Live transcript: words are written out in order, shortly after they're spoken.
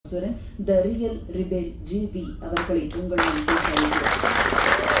Eswaran the real rebel GB அவர்களை உங்கள் முன்பு அழைக்கிறேன்.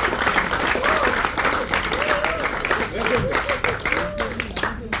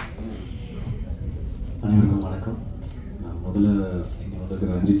 அனைவருக்கும் வணக்கம். நான் முதல்ல இங்கே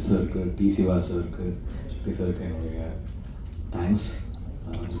வந்திருக்கிற ரஞ்சித் சாருக்கு, டி சிவா சாருக்கு, சக்தி சாருக்கு என்னுடைய தேங்க்ஸ்.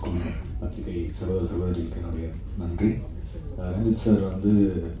 ரஞ்சிக்கும் பத்திரிகை சகோதரிகளுக்கு என்னுடைய நன்றி. ரஞ்சித் சார் வந்து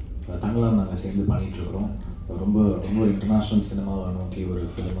தங்களாம் நாங்கள் சேர்ந்து பண்ணிகிட்ருக்குறோம். ரொம்ப ரொம்ப இன்டர்நேஷ்னல் சினிமாவை நோக்கி ஒரு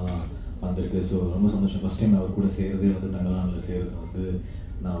ஃபிலிமாக வந்திருக்கு. ஸோ ரொம்ப சந்தோஷம். ஃபஸ்ட் டைம் அவர் கூட சேர்றதே வந்து தங்களானில் சேர்றது வந்து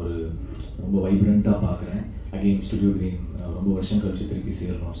நான் ஒரு ரொம்ப வைப்ரண்ட்டாக பார்க்குறேன். அகெயின் ஸ்டுடியோ கிரீன் ரொம்ப வருஷம் கழிச்சு திருப்பி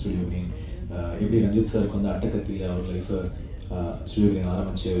சேரணும். ஸ்டுடியோ கிரீன் எப்படி ரஞ்சித் சாருக்கு வந்து அட்டக்கத்தியில் அவர் லைஃப்பை ஸ்டுடியோ கிரீன்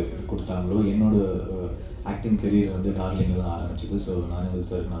ஆரம்பித்து கொடுத்தாங்களோ, என்னோட ஆக்டிங் கெரியர் வந்து டார்லிங்கில் தான் ஆரம்பிச்சிது. ஸோ ஞானவேல்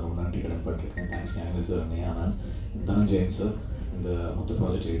சார் நான் ரொம்ப நன்றி கடன்பட்டிருக்கேன். Thanks Gnanavel sir, நேயானந்த், Dhananjayan sir இந்த மொத்த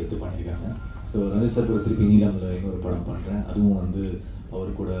ப்ராஜெக்டை எடுத்து பண்ணியிருக்காங்க. ஸோ ரஞ்சித் சார் கூட திருப்பி நீலமில் இன்னொரு படம் பண்ணுறேன். அதுவும் வந்து அவர்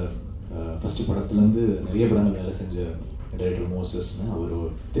கூட ஃபஸ்ட்டு படத்துலேருந்து நிறைய படங்கள் வேலை செஞ்ச டைரக்டர் மோசஸ்னு அவர்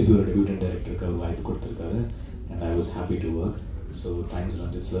திருப்பி ஒரு டெபியூட்டன் டைரக்டருக்கு அவர் வாய்ப்பு கொடுத்துருக்காரு. And I was happy to work. So thanks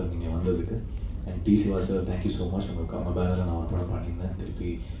Ranjith sir நீங்கள் வந்ததுக்கு. And D Siva sir, thank you so much. உங்கள் பேனரில் நான் ஒரு படம் பண்ணியிருந்தேன். திருப்பி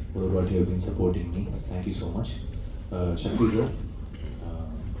ஒரு வாட்டி அப்படின்னு supporting me. Thank you so much. சக்தி சார்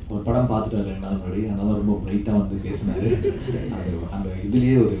ஒரு படம் பார்த்துட்டாரு 2 நாள் முன்னாடி, அதனால ரொம்ப பிரைட்டாக வந்து பேசினார். அந்த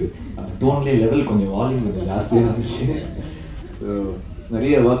இதுலேயே ஒரு அந்த டோன்லேயே லெவல் கொஞ்சம் வால்யூம் கொஞ்சம் ஜாஸ்தியாக இருந்துச்சு. ஸோ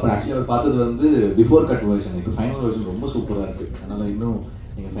நிறைய ஒர்க் பண்ண ஆக்சுவலி அவர் பார்த்தது வந்து பிஃபோர் கட் வெர்ஷன். இப்போ ஃபைனல் வெர்ஷன் ரொம்ப சூப்பராக இருக்குது. அதனால் இன்னும்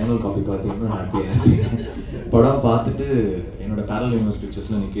நீங்கள் ஃபைனல் காப்பி பார்த்து இன்னும் ஹாப்பியாக இருக்கீங்க. படம் பார்த்துட்டு என்னோட பேரல் யூனிவர்ஸ்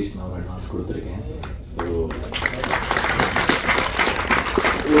பிக்சர்ஸில் நிகேஷ்க்கு நான் ஒரு அட்வான்ஸ் கொடுத்துருக்கேன். ஸோ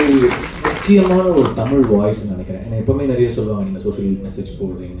ஒரு முக்கியமான ஒரு தமிழ் வாய்ஸ்ன்னு நினைக்கிறேன். ஏன்னா எப்போவுமே நிறைய சொல்லுவாங்க, நீங்கள் சோஷியல் மெசேஜ்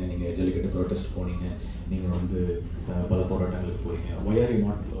போடுறீங்க, நீங்கள் ஜல்லிக்கட்டு ப்ரொடெஸ்ட் போனீங்க, நீங்கள் வந்து பல போராட்டங்களுக்கு போகிறீங்க, Y are you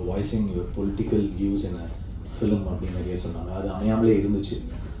not voicing your political views in a film அப்படின்னு நிறைய சொன்னாங்க. அது அமையாமலே இருந்துச்சு.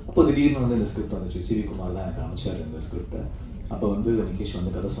 அப்போ திடீர்னு வந்து இந்த ஸ்கிரிப்ட் வந்துச்சு. சிவி குமார் தான் எனக்கு அமைச்சார் இந்த ஸ்கிரிப்டை. அப்போ வந்து நிகேஷ்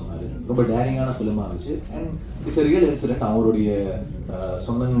வந்து கதை சொன்னார். ரொம்ப டேரிங்கான ஃபிலிமாக இருந்துச்சு. And it's a real incident. அவருடைய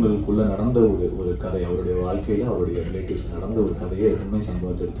சொந்தங்களுக்குள்ளே நடந்த ஒரு கதை, அவருடைய வாழ்க்கையில் அவருடைய ரிலேட்டிவ்ஸ் நடந்த ஒரு கதையை உண்மை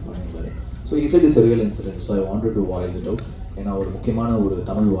சம்பவத்தை எடுத்து பண்ணியிருந்தார். So it's a real incident. So I wanted to voice it out. ஏன்னா ஒரு முக்கியமான ஒரு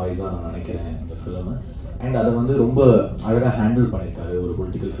தமிழ் வாய்ஸாக நான் நினைக்கிறேன் இந்த ஃபிலிமை. அண்ட் அதை வந்து ரொம்ப அழகாக ஹேண்டில் பண்ணியிருக்காரு. ஒரு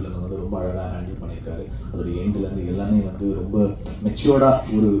பொலிட்டிக்கல் ஃபிலிமை வந்து ரொம்ப அழகாக ஹேண்டில் பண்ணியிருக்காரு. அதோடைய எண்ட்லேருந்து எல்லாமே வந்து ரொம்ப மெச்சூர்டாக,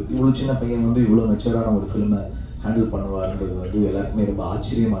 ஒரு இவ்வளோ சின்ன பையன் வந்து இவ்வளோ மெச்சூர்டான ஒரு ஃபிலிமை ஹேண்டில் பண்ணுவாருன்றது வந்து எல்லாருக்குமே ரொம்ப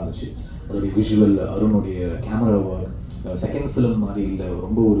ஆச்சரியமாக இருந்துச்சு. அதோடைய visual, அருணுடைய camera work second film மாதிரி இல்லை,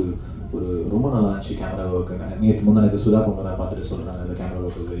 ரொம்ப ரொம்ப நல்லா இருந்துச்சு கேமரா ஒர்க். நேற்று சுதா பொங்கலா பார்த்துட்டு சொல்கிறாங்க அந்த camera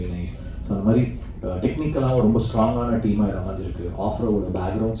work very nice. So அந்த மாதிரி டெக்னிக்கலாக ரொம்ப ஸ்ட்ராங்கான டீமாக அமைஞ்சிருக்கு. ஆஃப்ரோட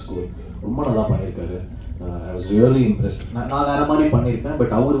பேக்ரவுண்ட் ஸ்கோர் ரொம்ப நல்லா பண்ணியிருக்காரு. I was really impressed. நான் வேறு மாதிரி பண்ணியிருப்பேன்,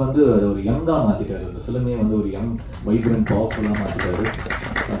 பட் அவர் வந்து அதை ஒரு யங்காக மாற்றிட்டார். அந்த ஃபிலிமே வந்து ஒரு யங் வைப்ரண்ட் பவர்ஃபுல்லாக மாற்றிட்டாரு.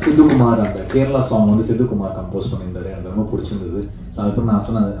 சித்துக்குமார் அந்த கேரளா சாங் வந்து சித்துக்குமார் கம்போஸ் பண்ணியிருந்தாரு. எனக்கு ரொம்ப பிடிச்சிருந்தது. ஸோ அதுக்கப்புறம் நான்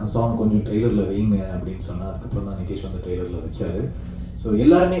சொன்னேன் அந்த சாங் கொஞ்சம் ட்ரெய்லரில் வைங்க அப்படின்னு சொன்னேன். அதுக்கப்புறம் தான் நிகேஷ் வந்து ட்ரெய்லரில் வச்சார். ஸோ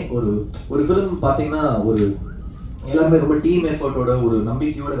எல்லாருமே ஒரு ஃபிலிம் பார்த்தீங்கன்னா எல்லாருமே ரொம்ப டீம் எஃபர்ட்டோட ஒரு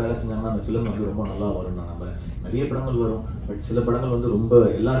நம்பிக்கையோட வேலை செஞ்சாங்கன்னா அந்த ஃபிலிம் வந்து ரொம்ப நல்லா வரும். நம்ம நிறைய படங்கள் வரும், பட் சில படங்கள் வந்து ரொம்ப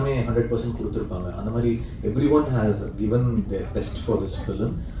எல்லாருமே 100% கொடுத்துருப்பாங்க. அந்த மாதிரி every one has given their best for this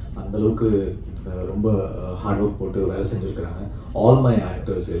film. அந்தளவுக்கு ரொம்ப ஹார்ட் ஒர்க் போட்டு வேலை செஞ்சுருக்கிறாங்க. ஆல் மை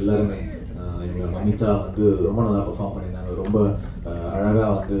ஆக்டர்ஸ் எல்லாருமே. எங்கள் மமிதா வந்து ரொம்ப நல்லா பெர்ஃபார்ம் பண்ணியிருந்தாங்க. ரொம்ப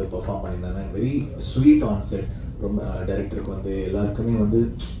அழகாக வந்து பெர்ஃபார்ம் பண்ணியிருந்தாங்க. Very sweet on set. ரொம்ப டைரக்டருக்கு வந்து எல்லாருக்குமே வந்து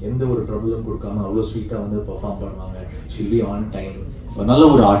எந்த ஒரு ட்ரபிளும் கொடுக்காம அவ்வளோ ஸ்வீட்டாக வந்து பெர்ஃபார்ம் பண்ணுவாங்க. She'll be on time. நல்ல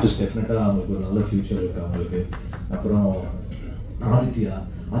ஒரு ஆர்டிஸ்ட். டெஃபினட்டாக அவங்களுக்கு ஒரு நல்ல ஃப்யூச்சர் இருக்குது அவங்களுக்கு. அப்புறம்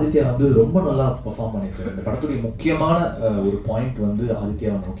ஆதித்யா வந்து ரொம்ப நல்லா பெர்ஃபார்ம் பண்ணியிருக்காரு. இந்த படத்துடைய முக்கியமான ஒரு பாயிண்ட் வந்து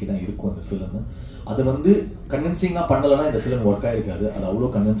ஆதித்யாவை நோக்கி தான் இருக்கும் அந்த ஃபிலிம். அதை வந்து கன்வின்சிங்காக பண்ணலைன்னா இந்த ஃபிலிம் ஒர்க் ஆகிருக்காது. அது அவ்வளோ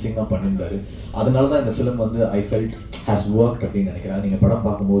கன்வின்சிங்காக பண்ணியிருந்தாரு. அதனால தான் இந்த ஃபிலிம் வந்து ஐ ஃபெல்ட் ஹேஸ் ஒர்க் அப்படின்னு நினைக்கிறேன். நீங்கள் படம்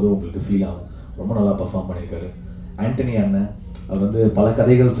பார்க்கும்போது உங்களுக்கு ஃபீல் ஆகும். ரொம்ப நல்லா பெர்ஃபார்ம் பண்ணியிருக்காரு. ஆண்டனி அண்ணன் அவர் வந்து பல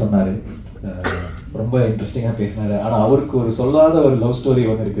கதைகள் சொன்னார், ரொம்ப இன்ட்ரெஸ்டிங்காக பேசினார். ஆனால் அவருக்கு ஒரு சொல்லாத ஒரு லவ் ஸ்டோரி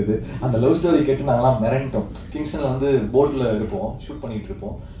ஒன்று இருக்குது. அந்த லவ் ஸ்டோரி கேட்டு நாங்களாம் மிரண்டோம். கிங்ஸ்டனில் வந்து போட்டில் இருப்போம், ஷூட் பண்ணிகிட்டு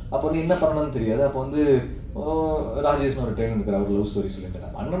இருப்போம். அப்போ வந்து என்ன பண்ணணும்னு தெரியாது. அப்போ வந்து ராஜேஷ்னு ஒரு ட்ரெயின் இருக்கிற அவர் லவ் ஸ்டோரி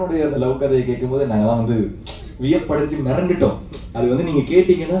சொல்லியிருந்தாங்க. அண்ணனுடைய அந்த லவ் கதையை கேட்கும்போது நாங்களாம் வந்து வியப்படைஞ்சு மிரண்டுட்டோம். அது வந்து நீங்கள்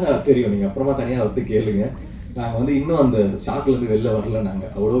கேட்டிங்கன்னா தெரியும், நீங்கள் அப்புறமா தனியாக விட்டு கேளுங்க. நாங்கள் வந்து இன்னும் அந்த ஷாக்லேருந்து வெளில வரல.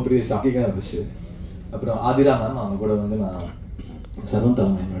 நாங்கள் அவ்வளோ பெரிய ஷாக்கிங்காக இருந்துச்சு. அப்புறம் ஆதிரா மேம், அவங்க கூட வந்து நான் சர்வம்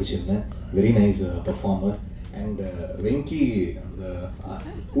தலைமை நடிச்சிருந்தேன். Very nice performer. And Venky அந்த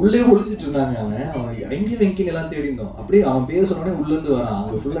உள்ளே ஒழிஞ்சிட்டு இருந்தாங்க. அவன் எங்கேயும் வெங்கின்னு எல்லாம் தேடி இருந்தோம். அப்படியே அவன் பேர் சொன்னோடனே உள்ளேருந்து வரான்.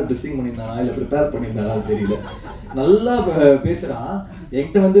 அவங்க ஃபுல்லாக ட்ரெஸ்ஸிங் பண்ணியிருந்தானா இல்லை ப்ரிப்பேர் பண்ணியிருந்தானான்னு தெரியல. நல்லா பேசுகிறான்.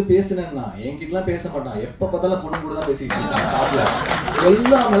 என்கிட்ட வந்து பேசுனேன்னா என்கிட்டலாம் பேச மாட்டான். எப்போ பார்த்தாலும் பொண்ணு கூட தான் பேசிக்கிட்டு இருக்கான்.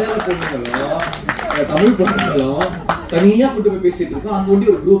 எல்லா மலையாள பொண்ணுங்களும் தமிழ் பொண்ணுங்களும் தனியாக கூட்டு போய் பேசிட்டு இருக்கோம். அங்கே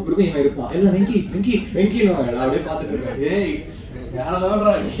ஒண்டி ஒரு குரூப் இருக்கும். இவன் இருப்பான். எல்லாம் வெங்கி வெங்கி வெங்கின்னு அப்படியே பார்த்துட்டு இருக்கான். ஏய் வேற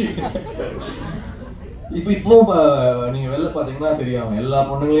லெவல்ரா இப்போ நீங்க வெளில பாத்தீங்கன்னா தெரியும், எல்லா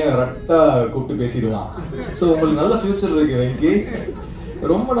பொண்ணுங்களையும் கரெக்டா கூப்பிட்டு பேசிடுவான். ஸோ உங்களுக்கு நல்ல ஃபியூச்சர் இருக்கு வெங்கி.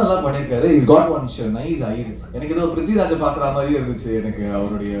 ரொம்ப நல்லா பண்ணியிருக்காரு. Is God one nice ice. எனக்கு ஏதோ பிருத்திவிராஜை பார்க்குற மாதிரி இருந்துச்சு. எனக்கு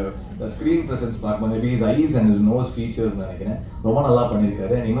அவருடைய ஸ்க்ரீன் ப்ரெசன்ஸ் பார்க்கும்போது his eyes and his nose features நினைக்கிறேன் ரொம்ப நல்லா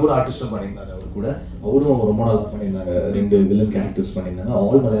பண்ணியிருக்காரு. இன்னொரு ஆர்டிஸ்டும் பண்ணியிருந்தாரு அவர் கூட. அவரும் ரொம்ப நல்லா பண்ணியிருந்தாங்க. 2 வில்லன் கேரக்டர்ஸ் பண்ணியிருந்தாங்க.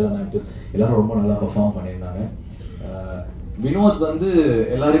 ஆல் மலையாளம் ஆக்டர்ஸ் எல்லாரும் ரொம்ப நல்லா பெர்ஃபார்ம் பண்ணியிருந்தாங்க. வினோத் வந்து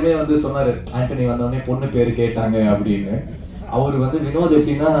எல்லாருமே வந்து சொன்னாரு ஆண்டனி வந்தோடனே பொண்ணு பேரு கேட்டாங்க அப்படின்னு. அவர் வந்து வினோத்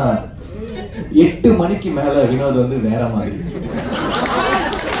எப்படின்னா 8 மணிக்கு மேல வினோத் வந்து வேற மாதிரி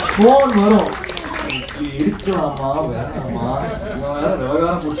போன் வரும். எடுக்கலாமா வேணாமா, இவன் வேற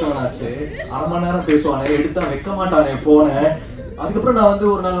விவகாரம் பிடிச்சவனாச்சு. 1/2 மணி நேரம் பேசுவானே, எடுத்தா வைக்க மாட்டானே போனை. அதுக்கப்புறம் நான் வந்து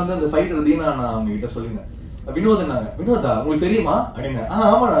ஒரு நாள் வந்து அந்த ஃபைட்டர் தீனா நான் அவங்க கிட்ட சொல்லியிருந்தேன். வினோத்னாங்க. வினோதா உங்களுக்கு தெரியுமா அப்படின்னு.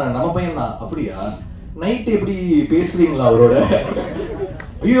 ஆமா நம்ம பையன் தான். அப்படியா, நைட் எப்படி பேசுவீங்களா அவரோட?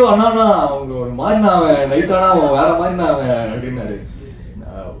 ஐயோ அண்ணா அவங்க ஒரு மாதிரி நான் அவன் நைட் ஆனா அவன் வேற மாதிரி நான் அவன் அப்படின்னாரு.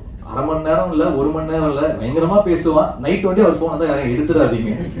 1/2 மணி நேரம் இல்ல 1 மணி நேரம் இல்ல பயங்கரமா பேசுவான். நைட் வந்து அவர் போன் தான் யாரும்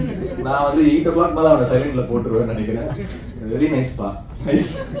எடுத்துடாதீங்க. நான் வந்து 8 o'clock மேல அவனை சைலண்ட்ல போட்டுருவேன்னு நினைக்கிறேன். வெரி நைஸ் பா,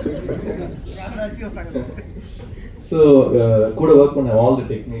 நைஸ். ஸோ கூட ஒர்க் பண்ண all the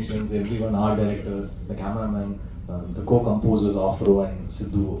technicians, everyone, art director, the cameraman, the go composers Afro and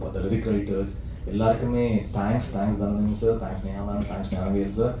Sidhu, the lyric writers எல்லாருக்குமே thanks தனந்தனி sir, thanks Neha ma'am, thanks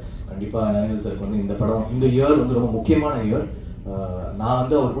Gnanavel sir. கண்டிப்பாக ஞானவேல் சாருக்கு வந்து இந்த படம் இந்த இயர் வந்து ரொம்ப முக்கியமான இயர். நான்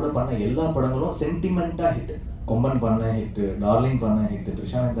வந்து அவர் கூட பண்ண எல்லா படங்களும் சென்டிமெண்ட்டாக ஹிட். கொம்பன் பண்ண ஹிட்டு, டார்லிங் பண்ண ஹிட்டு,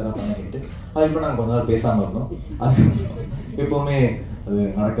 த்ரிஷானந்தரா பண்ண ஹிட்டு. அதுக்கப்புறம் நாங்கள் கொஞ்ச நாள் பேசாமல் இருந்தோம். அது எப்போவுமே அது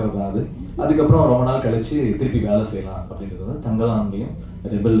நடக்கிறது தான். அதுக்கப்புறம் ரொம்ப நாள் கழிச்சு திருப்பி வேலை செய்யலாம் அப்படின்றது வந்து தங்கலான்லையும்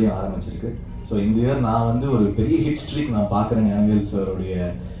ரெபல்லையும் ஆரம்பிச்சிருக்கு. ஸோ இந்த இயர் நான் வந்து ஒரு பெரிய ஹிட் ஸ்ட்ரீக் நான் பார்க்குறேன் ஞானவேல் சாருடைய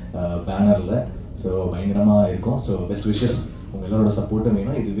பேனரில். ஸோ பயங்கரமாக இருக்கும். So best wishes. உங்கள் எல்லாரோட சப்போர்ட்டும்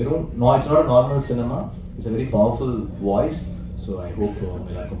வேணும். இது வெறும் it's not normal cinema, it's a very powerful voice. So I hope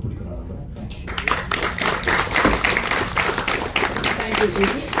உங்கள் எல்லாருக்கும் பிடிக்கணும் நம்புறேன்.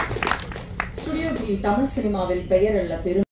 தேங்க்யூ. ஸ்டுடியோ தமிழ் சினிமாவில் பெயர் அல்ல பெரும்